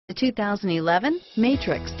The 2011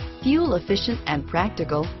 Matrix. Fuel efficient and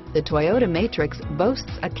practical, the Toyota Matrix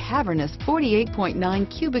boasts a cavernous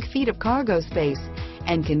 48.9 cubic feet of cargo space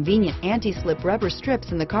and convenient anti-slip rubber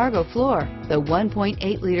strips in the cargo floor. The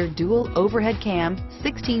 1.8-liter dual overhead cam,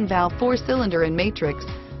 16-valve four-cylinder in Matrix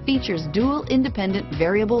features dual independent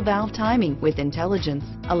variable valve timing with intelligence,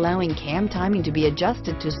 allowing cam timing to be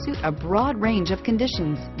adjusted to suit a broad range of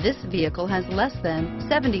conditions. This vehicle has less than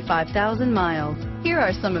 75,000 miles. Here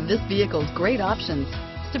are some of this vehicle's great options: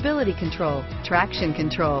 stability control, traction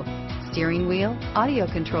control, steering wheel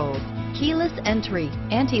audio controls, keyless entry,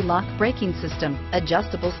 anti-lock braking system,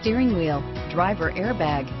 adjustable steering wheel, driver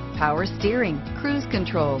airbag, power steering, cruise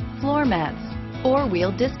control, floor mats,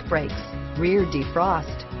 four-wheel disc brakes, rear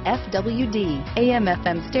defrost, FWD,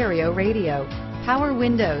 AM/FM stereo radio, power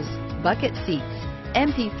windows, bucket seats,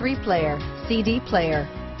 MP3 player, CD player,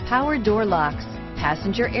 power door locks,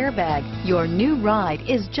 passenger airbag. Your new ride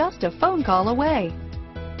is just a phone call away.